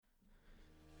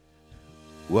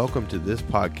Welcome to this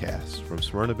podcast from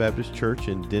Smyrna Baptist Church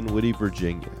in Dinwiddie,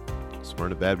 Virginia.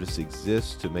 Smyrna Baptist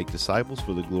exists to make disciples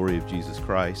for the glory of Jesus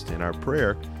Christ, and our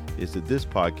prayer is that this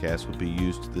podcast will be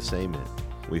used to the same end.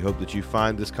 We hope that you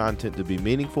find this content to be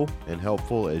meaningful and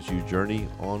helpful as you journey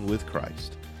on with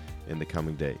Christ in the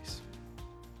coming days.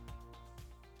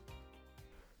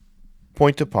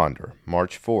 Point to Ponder,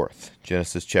 March 4th,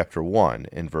 Genesis chapter 1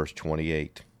 and verse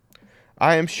 28.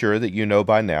 I am sure that you know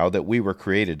by now that we were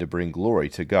created to bring glory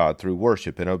to God through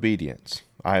worship and obedience.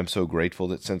 I am so grateful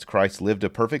that since Christ lived a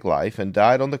perfect life and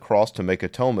died on the cross to make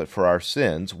atonement for our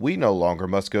sins, we no longer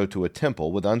must go to a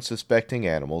temple with unsuspecting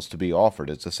animals to be offered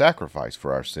as a sacrifice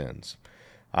for our sins.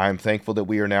 I am thankful that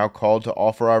we are now called to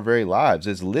offer our very lives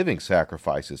as living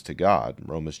sacrifices to God,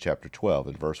 Romans chapter 12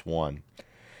 and verse 1.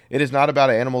 It is not about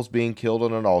animals being killed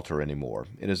on an altar anymore.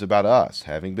 It is about us,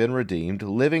 having been redeemed,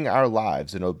 living our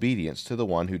lives in obedience to the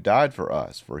one who died for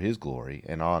us for his glory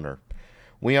and honor.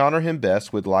 We honor him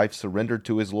best with life surrendered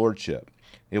to his lordship.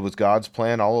 It was God's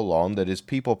plan all along that his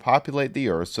people populate the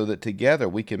earth so that together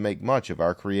we can make much of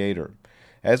our Creator.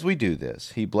 As we do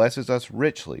this, he blesses us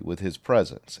richly with his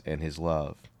presence and his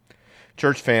love.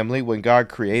 Church family, when God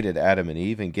created Adam and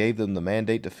Eve and gave them the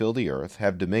mandate to fill the earth,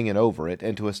 have dominion over it,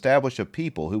 and to establish a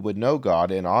people who would know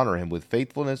God and honor him with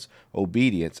faithfulness,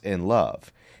 obedience, and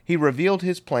love, he revealed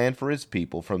his plan for his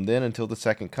people from then until the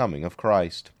second coming of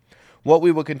Christ. What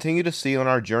we will continue to see on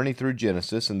our journey through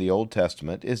Genesis and the Old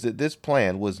Testament is that this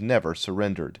plan was never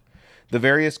surrendered. The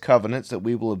various covenants that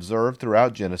we will observe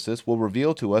throughout Genesis will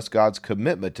reveal to us God's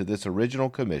commitment to this original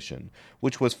commission,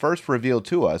 which was first revealed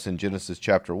to us in Genesis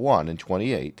chapter 1 and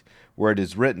 28, where it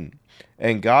is written,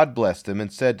 "And God blessed them and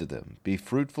said to them, Be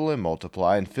fruitful and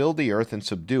multiply, and fill the earth and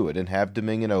subdue it, and have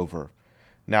dominion over."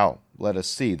 Now, let us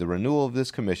see the renewal of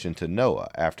this commission to Noah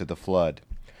after the flood.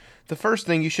 The first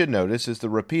thing you should notice is the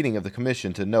repeating of the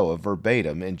commission to Noah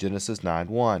verbatim in Genesis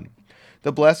 9:1.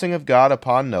 The blessing of God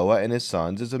upon Noah and his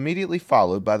sons is immediately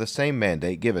followed by the same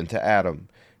mandate given to Adam.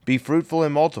 Be fruitful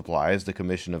and multiply is the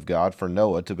commission of God for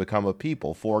Noah to become a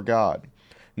people for God.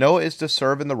 Noah is to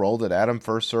serve in the role that Adam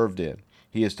first served in.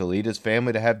 He is to lead his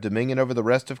family to have dominion over the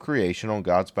rest of creation on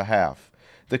God's behalf.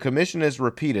 The commission is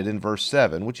repeated in verse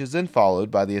 7, which is then followed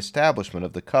by the establishment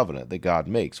of the covenant that God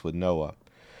makes with Noah.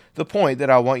 The point that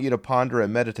I want you to ponder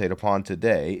and meditate upon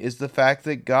today is the fact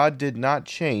that God did not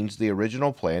change the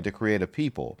original plan to create a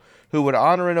people who would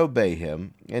honor and obey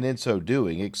him, and in so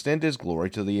doing extend his glory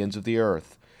to the ends of the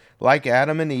earth. Like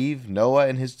Adam and Eve, Noah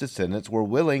and his descendants were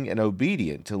willing and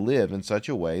obedient to live in such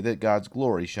a way that God's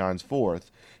glory shines forth.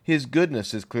 His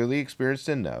goodness is clearly experienced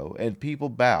and known, and people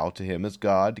bow to him as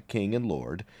God, King, and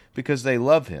Lord because they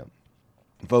love him.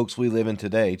 Folks, we live in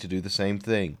today to do the same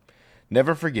thing.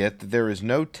 Never forget that there is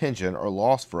no tension or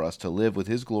loss for us to live with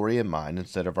his glory in mind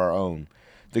instead of our own.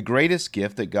 The greatest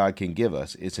gift that God can give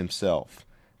us is himself.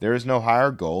 There is no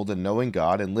higher goal than knowing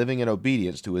God and living in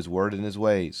obedience to his word and his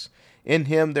ways. In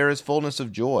him there is fullness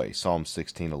of joy, Psalm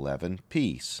 16:11,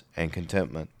 peace and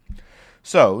contentment.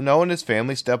 So, Noah and his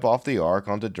family step off the ark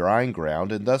onto drying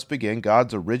ground and thus begin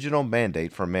God's original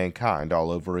mandate for mankind all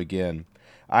over again.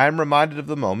 I am reminded of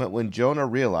the moment when Jonah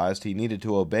realized he needed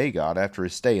to obey God after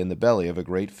his stay in the belly of a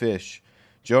great fish.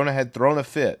 Jonah had thrown a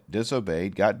fit,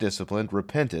 disobeyed, got disciplined,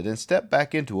 repented, and stepped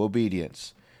back into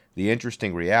obedience. The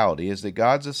interesting reality is that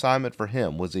God's assignment for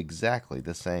him was exactly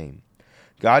the same.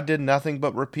 God did nothing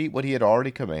but repeat what he had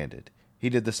already commanded. He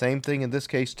did the same thing in this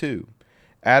case too.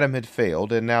 Adam had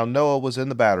failed, and now Noah was in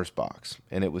the batter's box,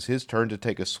 and it was his turn to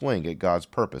take a swing at God's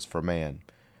purpose for man.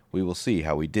 We will see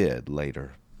how he did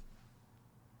later.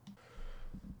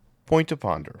 Point to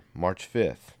Ponder, March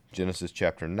 5th, Genesis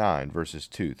chapter 9, verses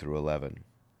 2 through 11.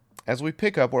 As we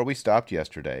pick up where we stopped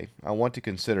yesterday, I want to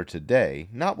consider today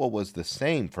not what was the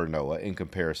same for Noah in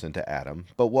comparison to Adam,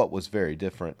 but what was very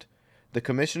different. The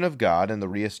commission of God and the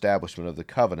reestablishment of the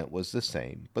covenant was the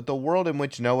same, but the world in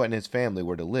which Noah and his family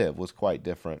were to live was quite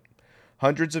different.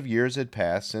 Hundreds of years had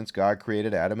passed since God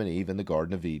created Adam and Eve in the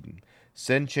Garden of Eden.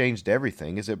 Sin changed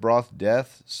everything as it brought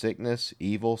death, sickness,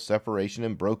 evil, separation,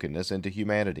 and brokenness into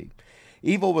humanity.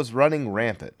 Evil was running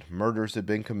rampant, murders had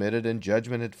been committed, and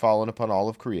judgment had fallen upon all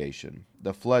of creation.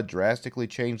 The flood drastically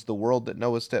changed the world that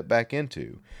Noah stepped back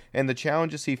into, and the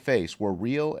challenges he faced were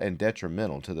real and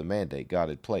detrimental to the mandate God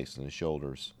had placed on his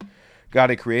shoulders. God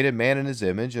had created man in his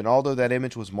image, and although that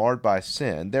image was marred by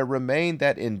sin, there remained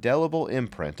that indelible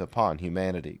imprint upon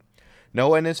humanity.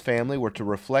 Noah and his family were to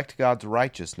reflect God's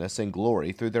righteousness and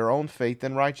glory through their own faith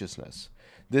and righteousness.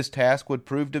 This task would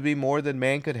prove to be more than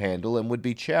man could handle and would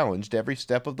be challenged every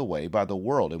step of the way by the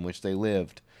world in which they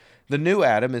lived. The new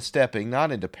Adam is stepping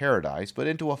not into paradise, but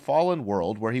into a fallen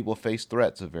world where he will face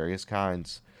threats of various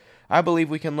kinds. I believe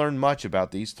we can learn much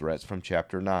about these threats from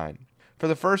chapter 9. For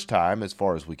the first time, as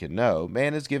far as we can know,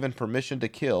 man is given permission to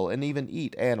kill and even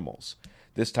eat animals.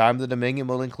 This time the dominion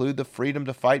will include the freedom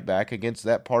to fight back against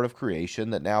that part of creation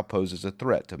that now poses a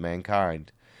threat to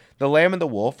mankind. The lamb and the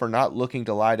wolf are not looking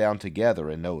to lie down together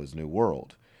in Noah's new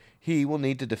world. He will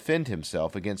need to defend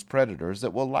himself against predators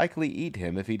that will likely eat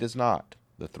him if he does not.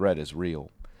 The threat is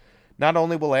real. Not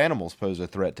only will animals pose a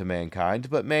threat to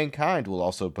mankind, but mankind will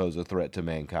also pose a threat to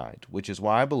mankind, which is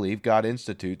why I believe God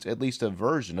institutes at least a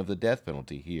version of the death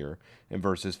penalty here in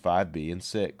verses 5b and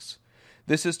 6.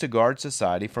 This is to guard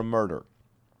society from murder.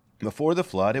 Before the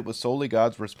flood, it was solely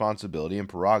God's responsibility and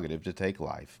prerogative to take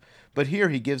life, but here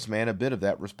he gives man a bit of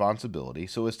that responsibility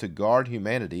so as to guard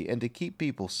humanity and to keep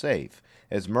people safe,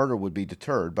 as murder would be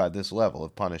deterred by this level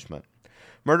of punishment.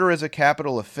 Murder is a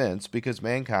capital offense because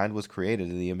mankind was created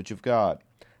in the image of God.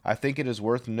 I think it is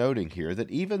worth noting here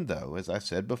that even though, as I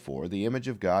said before, the image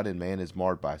of God in man is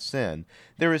marred by sin,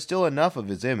 there is still enough of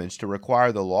his image to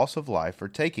require the loss of life for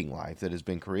taking life that has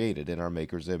been created in our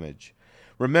Maker's image.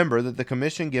 Remember that the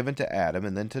commission given to Adam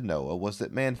and then to Noah was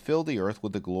that man fill the earth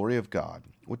with the glory of God,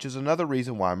 which is another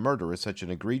reason why murder is such an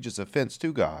egregious offense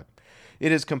to God.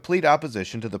 It is complete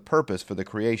opposition to the purpose for the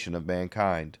creation of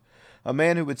mankind. A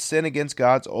man who would sin against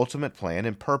God's ultimate plan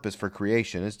and purpose for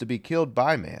creation is to be killed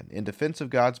by man in defense of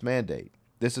God's mandate.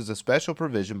 This is a special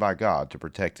provision by God to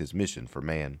protect his mission for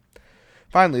man.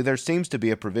 Finally, there seems to be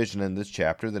a provision in this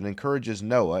chapter that encourages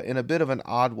Noah in a bit of an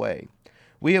odd way.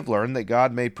 We have learned that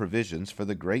God made provisions for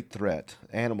the great threat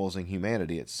animals and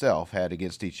humanity itself had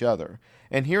against each other,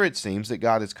 and here it seems that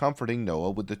God is comforting Noah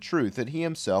with the truth that he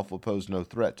himself will pose no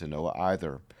threat to Noah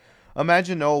either.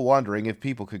 Imagine Noah wondering if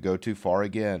people could go too far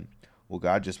again. Will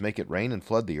God just make it rain and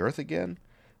flood the earth again?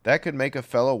 That could make a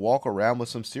fellow walk around with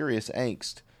some serious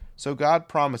angst. So God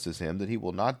promises him that he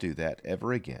will not do that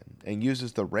ever again, and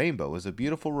uses the rainbow as a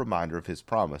beautiful reminder of his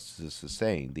promise to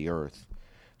sustain the earth.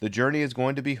 The journey is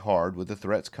going to be hard with the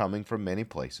threats coming from many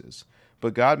places,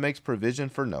 but God makes provision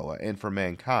for Noah and for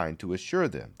mankind to assure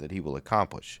them that he will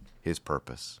accomplish his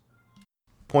purpose.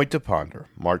 Point to ponder,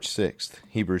 March 6th,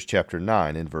 Hebrews chapter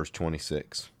 9 and verse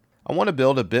 26. I want to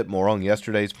build a bit more on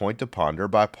yesterday's point to ponder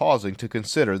by pausing to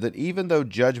consider that even though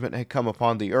judgment had come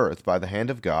upon the earth by the hand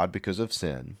of God because of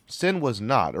sin, sin was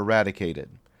not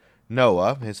eradicated.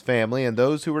 Noah, his family, and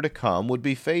those who were to come would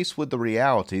be faced with the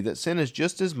reality that sin is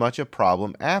just as much a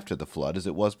problem after the flood as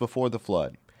it was before the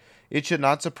flood. It should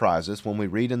not surprise us when we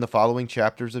read in the following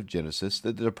chapters of Genesis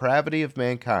that the depravity of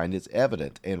mankind is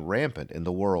evident and rampant in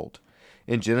the world.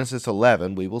 In Genesis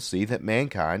 11, we will see that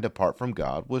mankind, apart from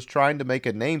God, was trying to make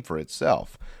a name for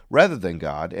itself rather than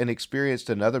God and experienced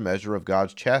another measure of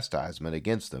God's chastisement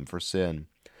against them for sin.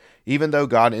 Even though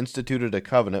God instituted a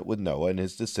covenant with Noah and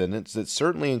his descendants that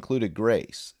certainly included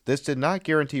grace, this did not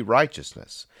guarantee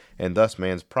righteousness, and thus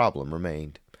man's problem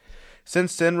remained.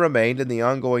 Since sin remained and the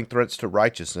ongoing threats to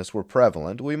righteousness were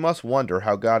prevalent, we must wonder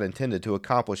how God intended to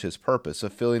accomplish his purpose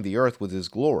of filling the earth with his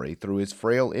glory through his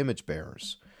frail image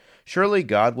bearers. Surely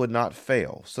God would not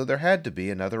fail, so there had to be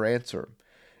another answer.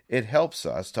 It helps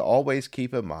us to always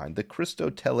keep in mind the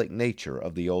Christotelic nature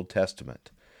of the Old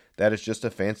Testament. That is just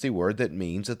a fancy word that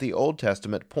means that the Old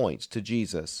Testament points to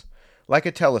Jesus. Like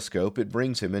a telescope, it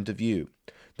brings him into view.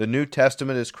 The New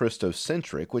Testament is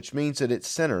Christocentric, which means that it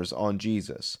centers on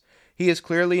Jesus. He is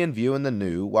clearly in view in the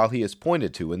New, while he is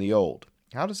pointed to in the Old.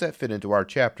 How does that fit into our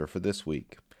chapter for this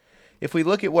week? If we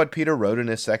look at what Peter wrote in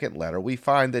his second letter, we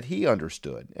find that he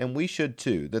understood, and we should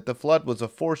too, that the flood was a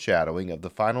foreshadowing of the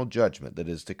final judgment that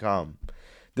is to come.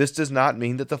 This does not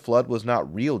mean that the flood was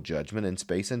not real judgment in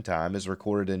space and time as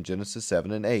recorded in Genesis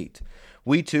 7 and 8.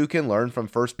 We too can learn from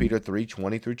 1 Peter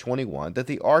 3:20-21 that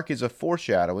the ark is a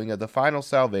foreshadowing of the final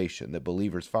salvation that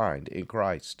believers find in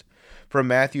Christ. From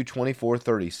Matthew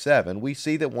 24:37, we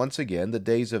see that once again the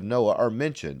days of Noah are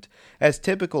mentioned as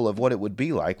typical of what it would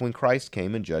be like when Christ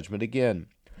came in judgment again.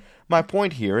 My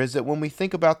point here is that when we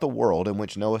think about the world in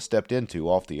which Noah stepped into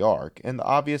off the ark, and the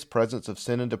obvious presence of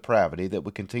sin and depravity that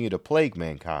would continue to plague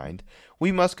mankind,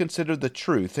 we must consider the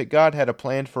truth that God had a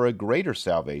plan for a greater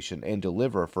salvation and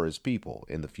deliverer for his people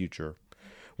in the future.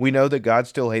 We know that God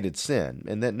still hated sin,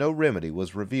 and that no remedy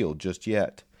was revealed just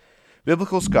yet.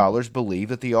 Biblical scholars believe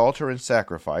that the altar and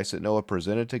sacrifice that Noah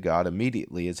presented to God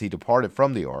immediately as he departed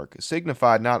from the ark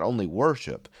signified not only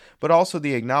worship, but also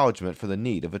the acknowledgement for the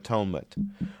need of atonement.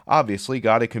 Obviously,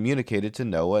 God had communicated to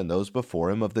Noah and those before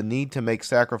him of the need to make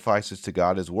sacrifices to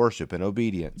God as worship and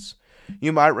obedience.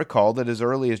 You might recall that as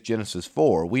early as Genesis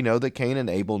 4, we know that Cain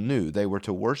and Abel knew they were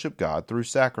to worship God through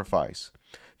sacrifice.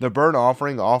 The burnt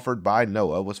offering offered by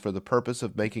Noah was for the purpose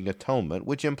of making atonement,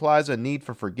 which implies a need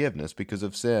for forgiveness because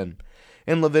of sin.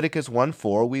 In Leviticus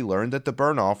 1:4, we learn that the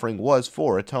burnt offering was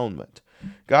for atonement.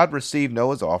 God received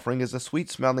Noah's offering as a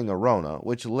sweet-smelling aroma,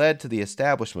 which led to the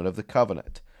establishment of the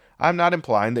covenant. I'm not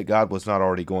implying that God was not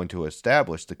already going to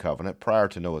establish the covenant prior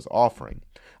to Noah's offering.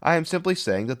 I am simply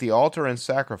saying that the altar and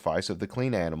sacrifice of the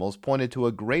clean animals pointed to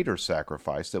a greater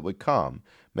sacrifice that would come,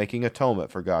 making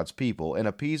atonement for God's people and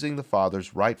appeasing the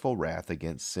Father's rightful wrath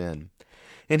against sin.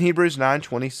 In Hebrews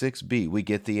 9:26b, we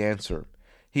get the answer.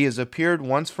 He has appeared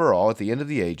once for all at the end of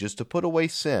the ages to put away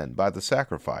sin by the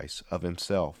sacrifice of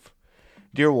himself.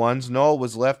 Dear ones, Noah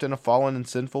was left in a fallen and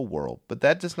sinful world, but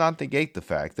that does not negate the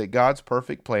fact that God's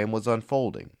perfect plan was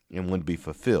unfolding and would be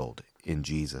fulfilled in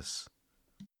Jesus.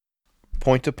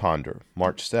 Point to ponder,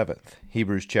 March 7th,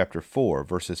 Hebrews chapter 4,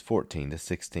 verses 14 to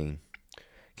 16.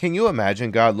 Can you imagine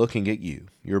God looking at you,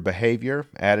 your behavior,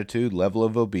 attitude, level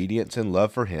of obedience, and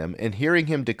love for Him, and hearing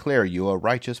Him declare you a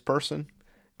righteous person?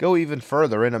 Go even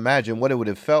further and imagine what it would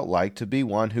have felt like to be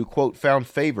one who, quote, found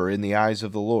favor in the eyes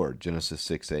of the Lord, Genesis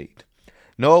 6:8.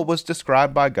 Noah was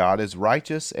described by God as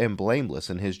righteous and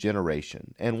blameless in his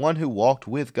generation, and one who walked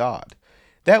with God.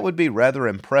 That would be rather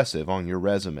impressive on your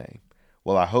resume.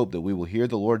 Well, I hope that we will hear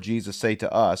the Lord Jesus say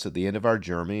to us at the end of our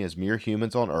journey as mere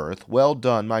humans on earth, "Well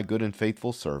done, my good and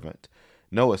faithful servant."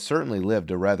 Noah certainly lived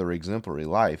a rather exemplary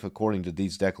life according to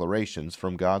these declarations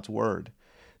from God's Word.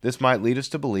 This might lead us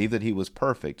to believe that he was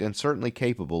perfect and certainly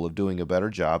capable of doing a better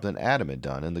job than Adam had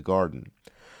done in the garden.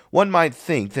 One might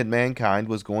think that mankind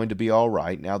was going to be all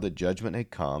right now that judgment had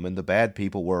come and the bad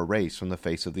people were erased from the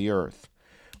face of the earth.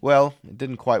 Well, it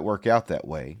didn't quite work out that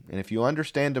way, and if you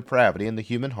understand depravity in the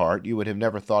human heart, you would have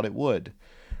never thought it would.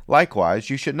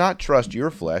 Likewise, you should not trust your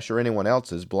flesh or anyone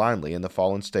else's blindly in the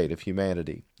fallen state of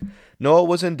humanity. Noah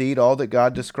was indeed all that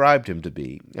God described him to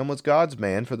be, and was God's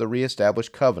man for the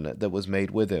reestablished covenant that was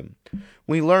made with him.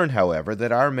 We learn, however,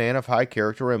 that our man of high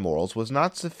character and morals was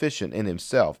not sufficient in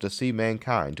himself to see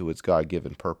mankind to its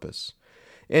God-given purpose.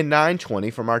 In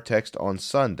 9:20 from our text on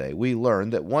Sunday, we learn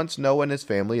that once Noah and his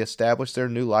family established their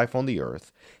new life on the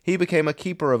earth, he became a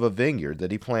keeper of a vineyard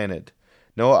that he planted.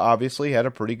 Noah obviously had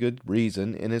a pretty good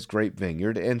reason in his grape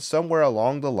vineyard, and somewhere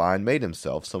along the line made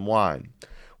himself some wine.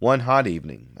 One hot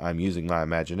evening, I'm using my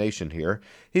imagination here,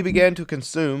 he began to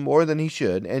consume more than he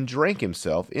should and drank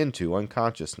himself into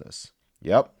unconsciousness.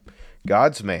 Yep,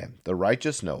 God's man, the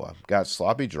righteous Noah, got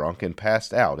sloppy drunk and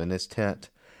passed out in his tent.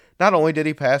 Not only did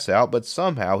he pass out, but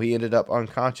somehow he ended up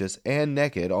unconscious and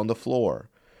naked on the floor.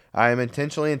 I am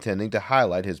intentionally intending to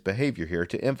highlight his behavior here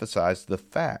to emphasize the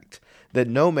fact that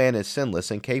no man is sinless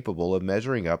and capable of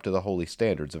measuring up to the holy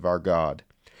standards of our God.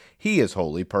 He is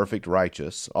holy, perfect,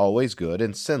 righteous, always good,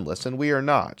 and sinless, and we are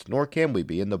not, nor can we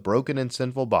be in the broken and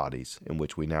sinful bodies in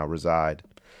which we now reside.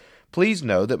 Please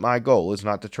know that my goal is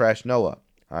not to trash Noah.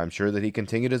 I am sure that he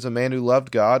continued as a man who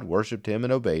loved God, worshipped Him,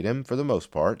 and obeyed Him, for the most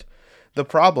part. The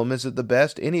problem is that the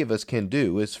best any of us can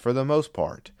do is for the most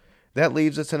part. That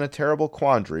leaves us in a terrible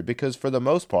quandary because for the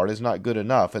most part is not good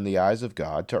enough in the eyes of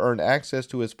God to earn access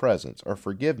to His presence or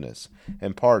forgiveness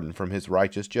and pardon from His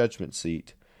righteous judgment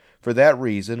seat. For that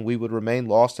reason, we would remain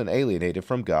lost and alienated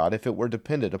from God if it were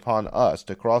dependent upon us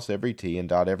to cross every T and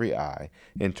dot every I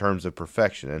in terms of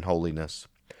perfection and holiness.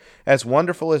 As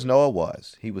wonderful as Noah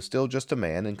was, he was still just a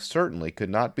man and certainly could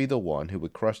not be the one who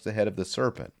would crush the head of the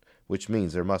serpent, which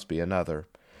means there must be another.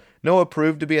 Noah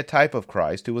proved to be a type of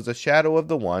Christ who was a shadow of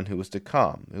the one who was to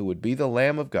come, who would be the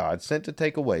Lamb of God sent to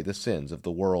take away the sins of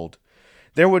the world.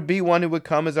 There would be one who would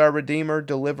come as our Redeemer,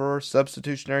 Deliverer,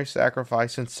 substitutionary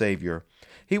sacrifice, and Savior.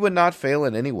 He would not fail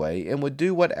in any way, and would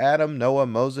do what Adam, Noah,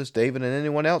 Moses, David, and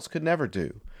anyone else could never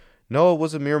do. Noah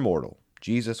was a mere mortal.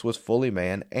 Jesus was fully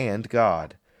man and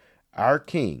God. Our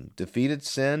King defeated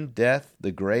sin, death,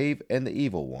 the grave, and the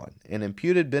evil one, and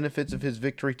imputed benefits of His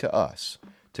victory to us.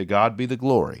 To God be the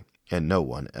glory, and no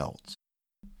one else.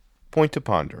 Point to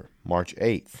ponder, March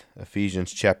 8th,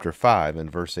 Ephesians chapter 5 and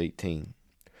verse 18.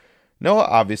 Noah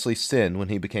obviously sinned when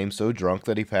he became so drunk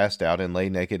that he passed out and lay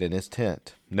naked in his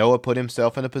tent. Noah put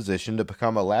himself in a position to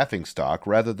become a laughingstock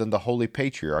rather than the holy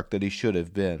patriarch that he should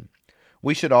have been.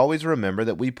 We should always remember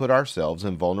that we put ourselves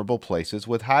in vulnerable places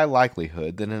with high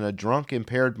likelihood that in a drunk,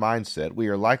 impaired mindset we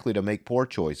are likely to make poor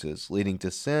choices, leading to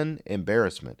sin,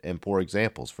 embarrassment, and poor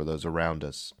examples for those around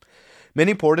us.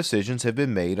 Many poor decisions have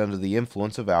been made under the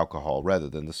influence of alcohol rather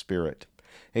than the Spirit.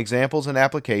 Examples and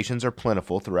applications are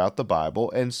plentiful throughout the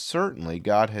Bible, and certainly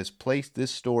God has placed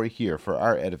this story here for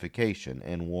our edification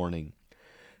and warning.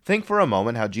 Think for a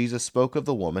moment how Jesus spoke of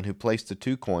the woman who placed the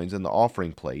 2 coins in the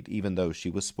offering plate even though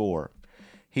she was poor.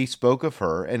 He spoke of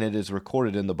her, and it is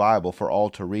recorded in the Bible for all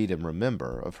to read and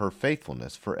remember, of her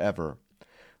faithfulness forever.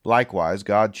 Likewise,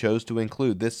 God chose to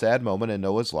include this sad moment in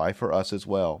Noah's life for us as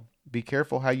well. Be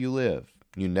careful how you live.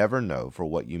 You never know for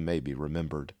what you may be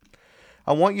remembered.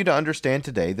 I want you to understand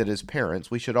today that as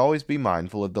parents, we should always be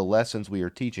mindful of the lessons we are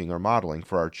teaching or modeling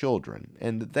for our children,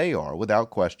 and that they are, without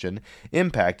question,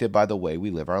 impacted by the way we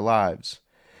live our lives.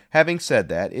 Having said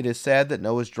that, it is sad that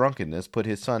Noah's drunkenness put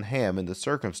his son Ham in the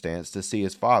circumstance to see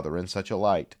his father in such a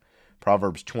light.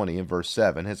 Proverbs 20 and verse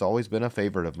 7 has always been a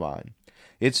favorite of mine.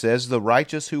 It says, "The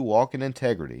righteous who walk in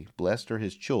integrity, blessed are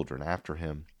his children after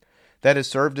him." That has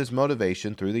served as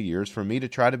motivation through the years for me to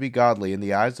try to be godly in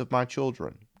the eyes of my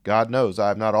children. God knows I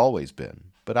have not always been,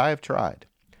 but I have tried.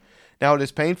 Now it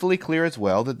is painfully clear as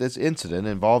well that this incident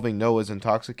involving Noah's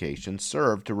intoxication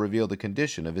served to reveal the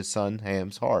condition of his son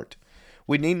Ham's heart.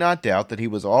 We need not doubt that he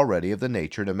was already of the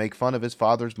nature to make fun of his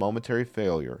father's momentary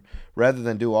failure, rather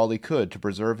than do all he could to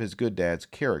preserve his good dad's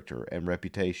character and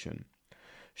reputation.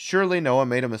 Surely Noah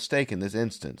made a mistake in this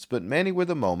instance, but many were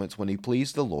the moments when he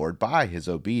pleased the Lord by his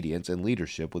obedience and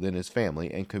leadership within his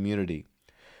family and community.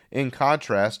 In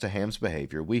contrast to Ham's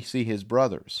behavior, we see his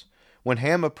brothers. When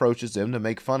Ham approaches them to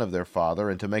make fun of their father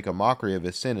and to make a mockery of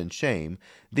his sin and shame,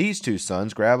 these two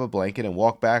sons grab a blanket and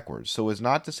walk backwards so as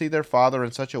not to see their father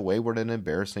in such a wayward and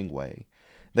embarrassing way.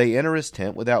 They enter his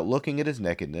tent without looking at his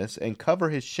nakedness and cover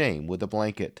his shame with a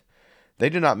blanket. They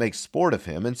do not make sport of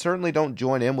him and certainly don't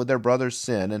join in with their brother's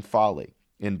sin and folly.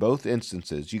 In both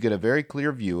instances, you get a very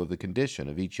clear view of the condition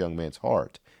of each young man's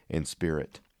heart and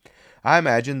spirit. I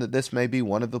imagine that this may be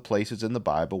one of the places in the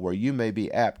Bible where you may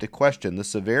be apt to question the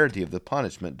severity of the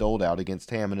punishment doled out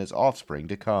against Ham and his offspring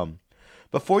to come.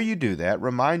 Before you do that,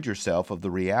 remind yourself of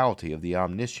the reality of the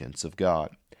omniscience of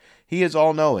God. He is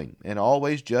all-knowing and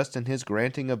always just in his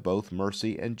granting of both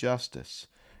mercy and justice.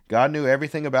 God knew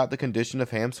everything about the condition of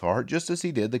Ham's heart, just as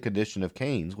he did the condition of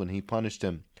Cain's when he punished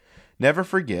him. Never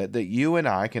forget that you and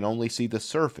I can only see the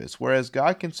surface, whereas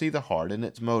God can see the heart and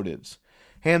its motives.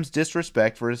 Ham's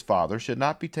disrespect for his father should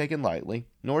not be taken lightly,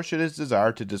 nor should his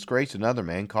desire to disgrace another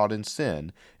man caught in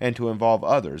sin and to involve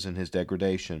others in his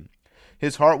degradation.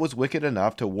 His heart was wicked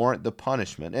enough to warrant the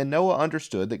punishment, and Noah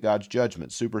understood that God's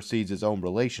judgment supersedes his own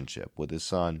relationship with his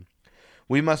son.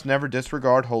 We must never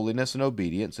disregard holiness and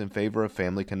obedience in favor of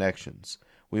family connections.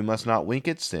 We must not wink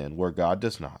at sin where God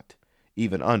does not,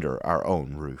 even under our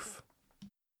own roof.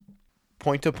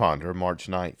 Point to ponder, March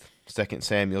 9th. 2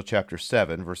 Samuel chapter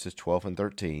 7, verses 12 and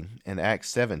 13, and Acts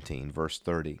 17, verse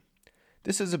 30.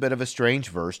 This is a bit of a strange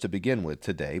verse to begin with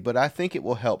today, but I think it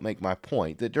will help make my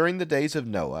point that during the days of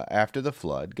Noah, after the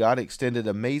flood, God extended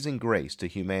amazing grace to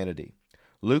humanity.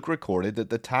 Luke recorded that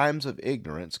the times of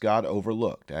ignorance God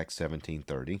overlooked, Acts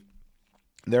 17:30.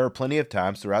 There are plenty of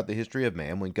times throughout the history of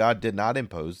man when God did not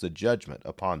impose the judgment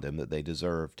upon them that they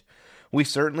deserved. We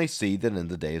certainly see that in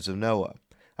the days of Noah.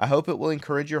 I hope it will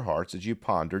encourage your hearts as you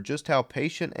ponder just how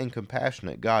patient and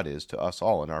compassionate God is to us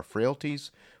all in our frailties,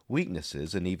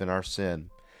 weaknesses, and even our sin.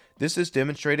 This is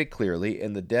demonstrated clearly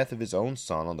in the death of his own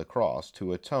Son on the cross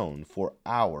to atone for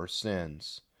our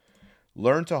sins.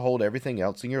 Learn to hold everything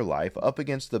else in your life up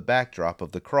against the backdrop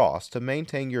of the cross to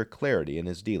maintain your clarity in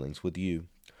his dealings with you.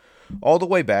 All the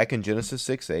way back in Genesis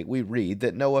 6:8, we read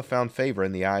that Noah found favor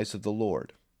in the eyes of the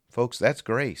Lord. Folks, that's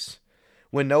grace.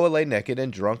 When Noah lay naked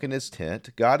and drunk in his tent,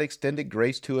 God extended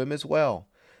grace to him as well.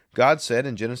 God said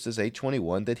in Genesis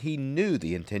 8:21 that he knew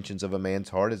the intentions of a man's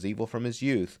heart as evil from his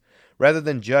youth. Rather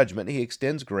than judgment, he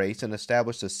extends grace and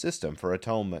established a system for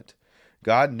atonement.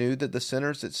 God knew that the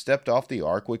sinners that stepped off the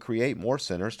ark would create more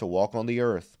sinners to walk on the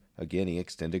earth. Again, he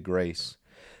extended grace.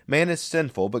 Man is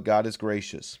sinful, but God is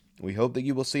gracious. We hope that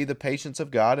you will see the patience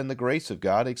of God and the grace of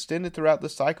God extended throughout the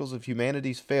cycles of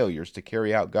humanity's failures to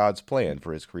carry out God's plan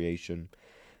for his creation.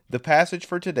 The passage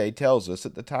for today tells us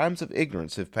that the times of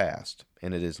ignorance have passed,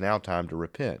 and it is now time to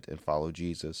repent and follow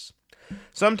Jesus.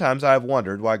 Sometimes I have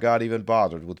wondered why God even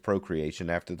bothered with procreation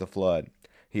after the flood.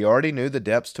 He already knew the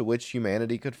depths to which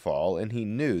humanity could fall, and he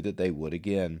knew that they would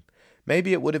again.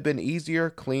 Maybe it would have been easier,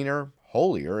 cleaner,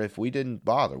 holier if we didn't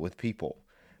bother with people.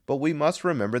 But we must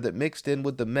remember that mixed in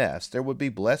with the mess, there would be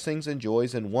blessings and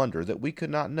joys and wonder that we could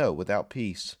not know without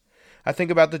peace. I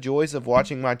think about the joys of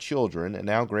watching my children and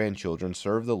now grandchildren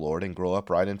serve the Lord and grow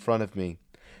up right in front of me.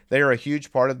 They are a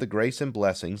huge part of the grace and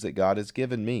blessings that God has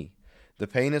given me. The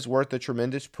pain is worth the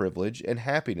tremendous privilege and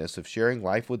happiness of sharing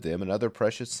life with them and other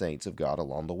precious saints of God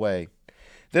along the way.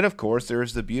 Then, of course, there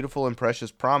is the beautiful and precious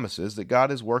promises that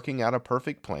God is working out a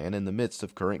perfect plan in the midst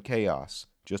of current chaos,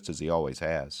 just as he always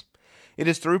has. It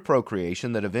is through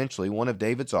procreation that eventually one of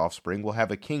David's offspring will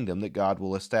have a kingdom that God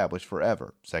will establish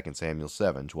forever, 2 Samuel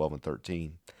 7:12 and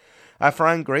 13. I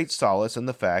find great solace in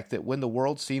the fact that when the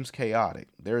world seems chaotic,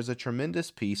 there is a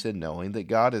tremendous peace in knowing that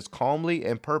God is calmly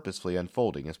and purposefully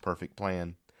unfolding His perfect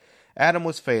plan. Adam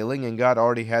was failing, and God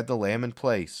already had the Lamb in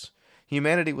place.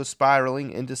 Humanity was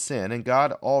spiraling into sin, and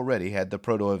God already had the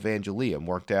proto-evangelium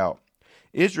worked out.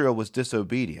 Israel was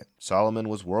disobedient, Solomon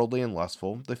was worldly and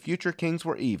lustful, the future kings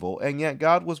were evil, and yet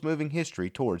God was moving history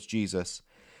towards Jesus.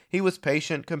 He was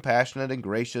patient, compassionate, and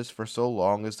gracious for so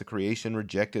long as the creation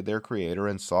rejected their Creator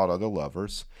and sought other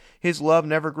lovers. His love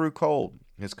never grew cold.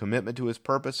 His commitment to His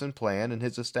purpose and plan and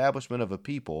His establishment of a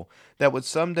people that would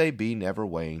someday be never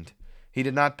waned. He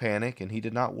did not panic, and He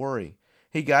did not worry.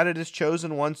 He guided His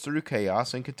chosen ones through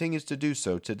chaos and continues to do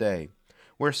so today.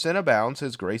 Where sin abounds,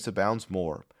 His grace abounds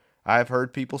more. I have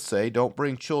heard people say, don't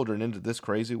bring children into this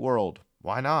crazy world.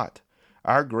 Why not?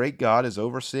 Our great God is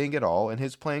overseeing it all, and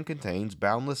His plan contains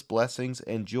boundless blessings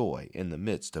and joy in the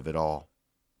midst of it all.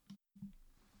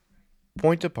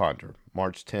 Point to ponder,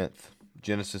 March 10th,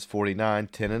 Genesis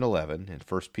 49:10 and 11, and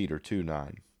 1 Peter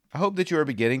 2:9. I hope that you are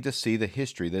beginning to see the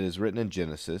history that is written in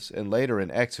Genesis and later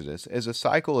in Exodus as a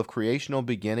cycle of creational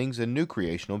beginnings and new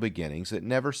creational beginnings that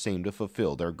never seem to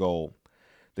fulfill their goal.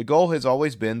 The goal has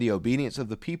always been the obedience of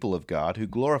the people of God who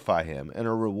glorify Him and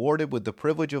are rewarded with the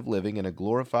privilege of living in a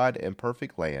glorified and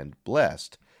perfect land,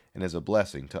 blessed and as a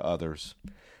blessing to others.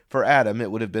 For Adam,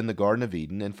 it would have been the Garden of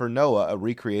Eden, and for Noah, a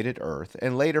recreated earth,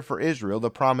 and later for Israel, the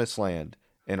Promised Land.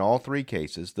 In all three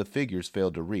cases, the figures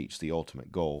failed to reach the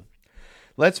ultimate goal.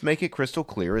 Let's make it crystal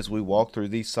clear as we walk through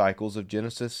these cycles of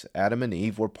Genesis. Adam and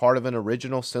Eve were part of an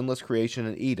original sinless creation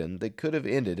in Eden that could have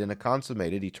ended in a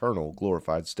consummated, eternal,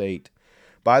 glorified state.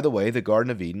 By the way, the Garden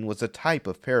of Eden was a type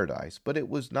of paradise, but it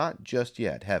was not just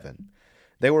yet heaven.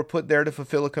 They were put there to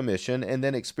fulfill a commission and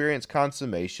then experience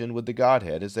consummation with the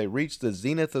Godhead as they reached the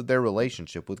zenith of their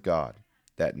relationship with God.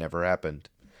 That never happened.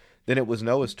 Then it was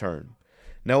Noah's turn.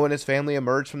 Noah and his family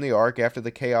emerged from the ark after the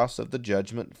chaos of the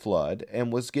judgment flood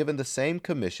and was given the same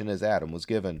commission as Adam was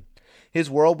given. His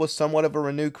world was somewhat of a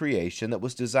renewed creation that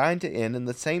was designed to end in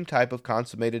the same type of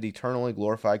consummated, eternal, and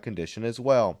glorified condition as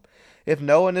well. If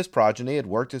Noah and his progeny had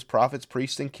worked as prophets,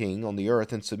 priests, and king on the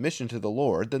earth in submission to the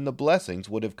Lord, then the blessings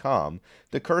would have come,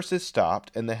 the curses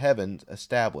stopped, and the heavens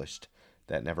established.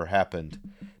 That never happened.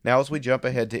 Now as we jump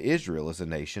ahead to Israel as a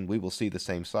nation, we will see the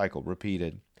same cycle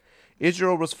repeated.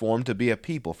 Israel was formed to be a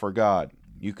people for God.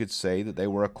 You could say that they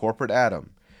were a corporate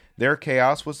Adam. Their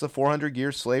chaos was the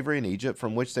 400-year slavery in Egypt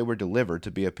from which they were delivered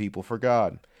to be a people for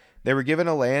God. They were given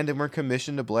a land and were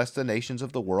commissioned to bless the nations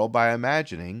of the world by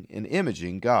imagining and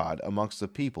imaging God amongst the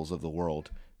peoples of the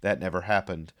world. That never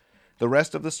happened. The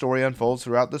rest of the story unfolds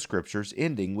throughout the Scriptures,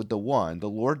 ending with the one, the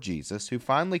Lord Jesus, who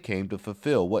finally came to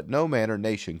fulfill what no man or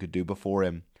nation could do before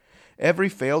Him. Every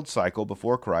failed cycle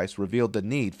before Christ revealed the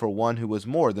need for one who was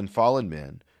more than fallen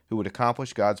men, who would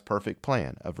accomplish God's perfect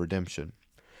plan of redemption.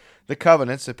 The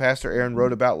covenants that Pastor Aaron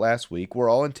wrote about last week were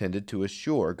all intended to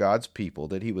assure God's people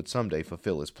that He would someday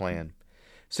fulfill His plan.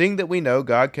 Seeing that we know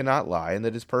God cannot lie and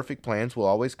that His perfect plans will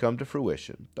always come to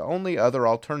fruition, the only other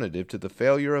alternative to the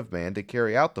failure of man to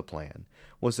carry out the plan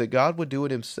was that God would do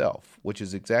it Himself, which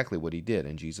is exactly what He did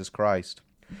in Jesus Christ.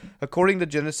 According to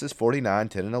Genesis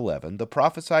 49:10 and 11, the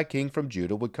prophesied king from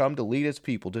Judah would come to lead His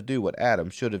people to do what Adam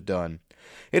should have done.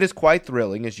 It is quite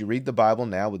thrilling as you read the Bible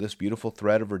now with this beautiful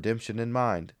thread of redemption in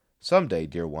mind. Someday,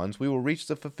 dear ones, we will reach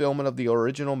the fulfillment of the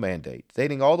original mandate,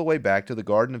 dating all the way back to the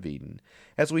Garden of Eden,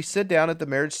 as we sit down at the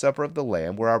marriage supper of the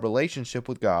Lamb, where our relationship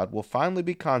with God will finally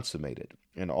be consummated,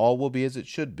 and all will be as it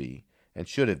should be, and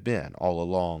should have been all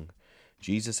along.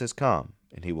 Jesus has come,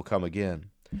 and He will come again.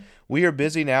 We are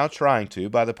busy now trying to,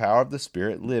 by the power of the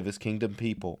Spirit, live as kingdom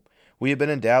people. We have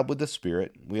been endowed with the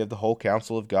Spirit, we have the whole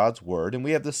counsel of God's Word, and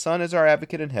we have the Son as our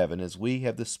advocate in heaven, as we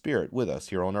have the Spirit with us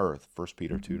here on earth, 1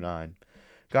 Peter 2:9.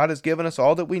 God has given us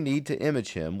all that we need to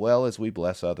image Him well as we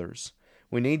bless others.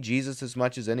 We need Jesus as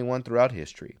much as anyone throughout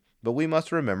history, but we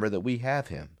must remember that we have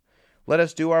Him. Let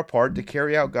us do our part to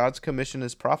carry out God's commission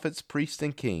as prophets, priests,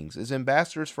 and kings, as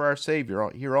ambassadors for our Savior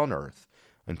here on earth,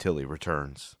 until He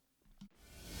returns.